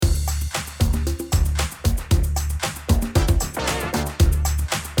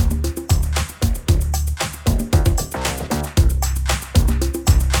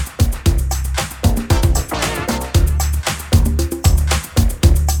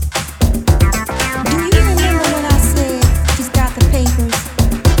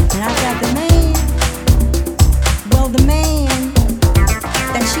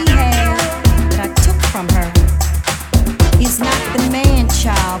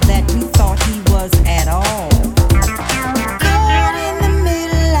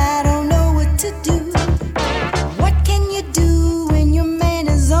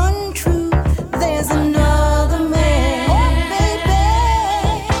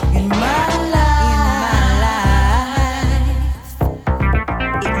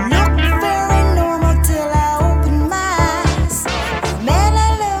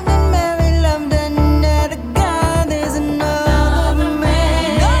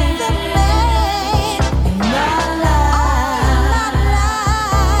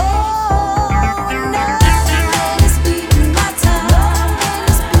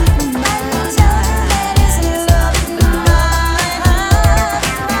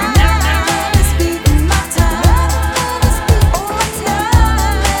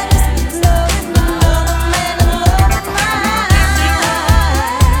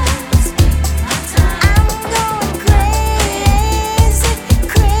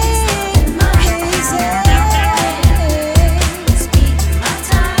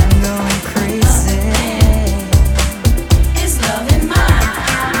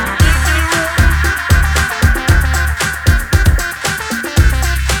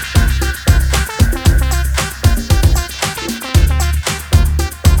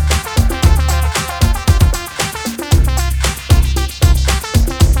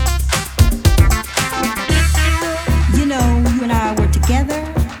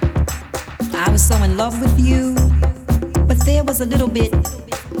in love with you, but there was a little bit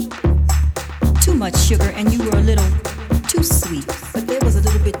too much sugar and you were a little too sweet. But there was a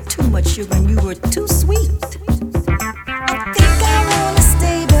little bit too much sugar and you were too sweet. I think I wanna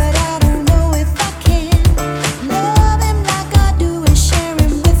stay, but I don't know if I can. Love him like I do and share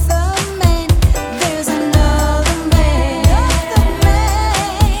him with a man. There's another man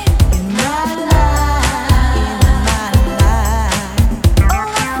in my life. Oh,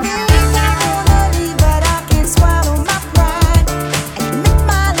 I think I wanna leave, but I can't swallow my pride. Admit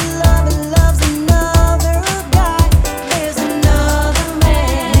my love and love's another guy. There's another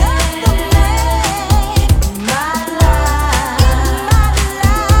man in my life.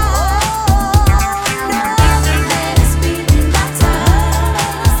 Another man is beating my time.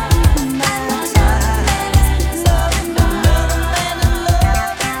 Another man is loving my man and loving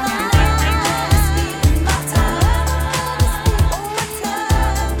my is beating my time.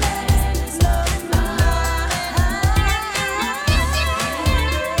 Another man is loving my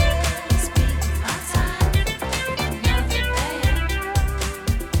is beating my time. Another man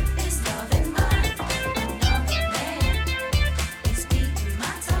is loving mine. Another man is beating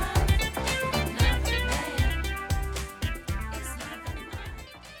my time. Another man is loving mine.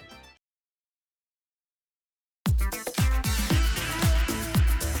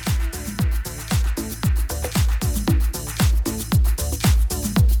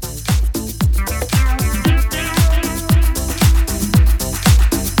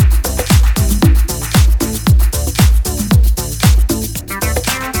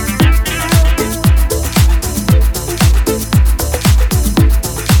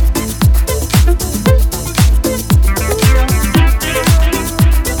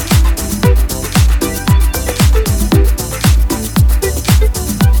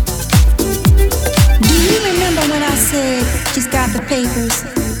 Do you remember when I said she's got the papers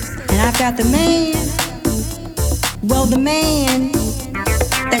and I've got the man? Well, the man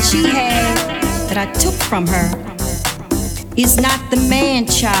that she had that I took from her is not the man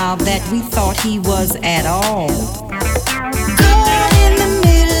child that we thought he was at all. Caught in the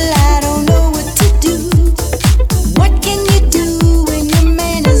middle, I don't know what to do. What can you do when your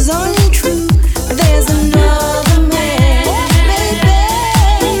man is untrue? There's another man, baby,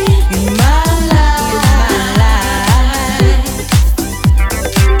 in my life.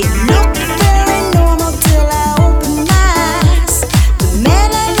 It looked very normal till I opened my eyes. The man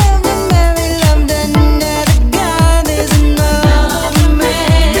I loved and married loved another guy. There's another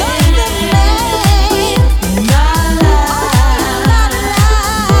man in my life.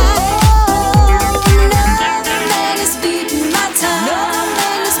 Another man is beating my time. Another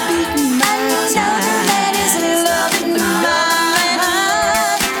man is beating my time. Another man is loving my life.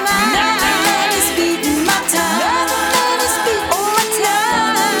 Another man is beating my time. Another man is beating my time.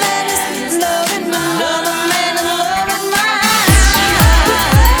 Another man is loving my another man is loving my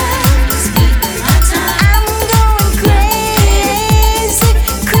is beating my time. I'm going crazy,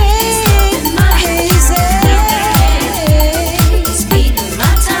 crazy, crazy. It's beating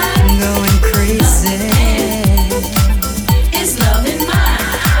my time. I'm going crazy. It's loving mine.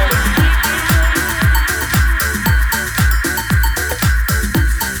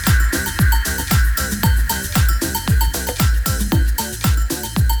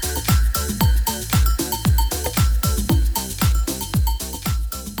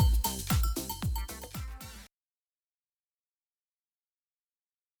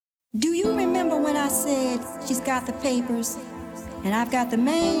 Do you remember when I said she's got the papers and I've got the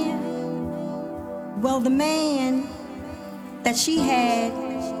man? Well, the man that she had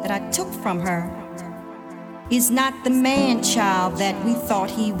that I took from her is not the man child that we thought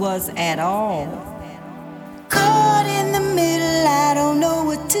he was at all. Caught in the middle, I don't know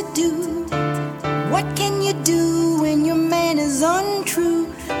what to do. What can you do when your man is untrue?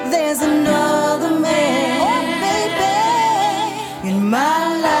 There's another man, oh baby, in my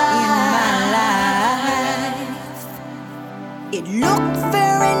life. It looked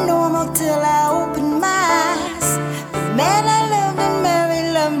very normal till I opened my eyes. The man I loved and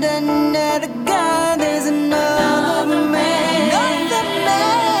married loved another guy. There's another man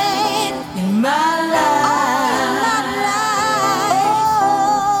in my life.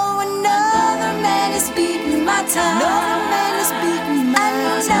 Oh, another man is beating my time. Another man is beating my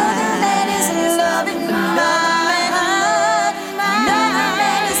time. Another man is loving my life. Another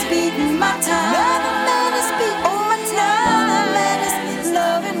man is beating my time. Another man is beating my time. Another man is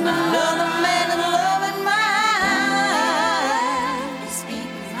loving my another man is loving my is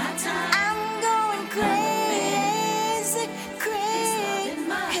beating my time. I'm going crazy, crazy,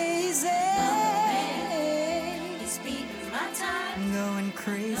 crazy. It's beating my time. I'm going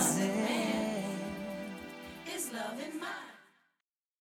crazy. love in mind.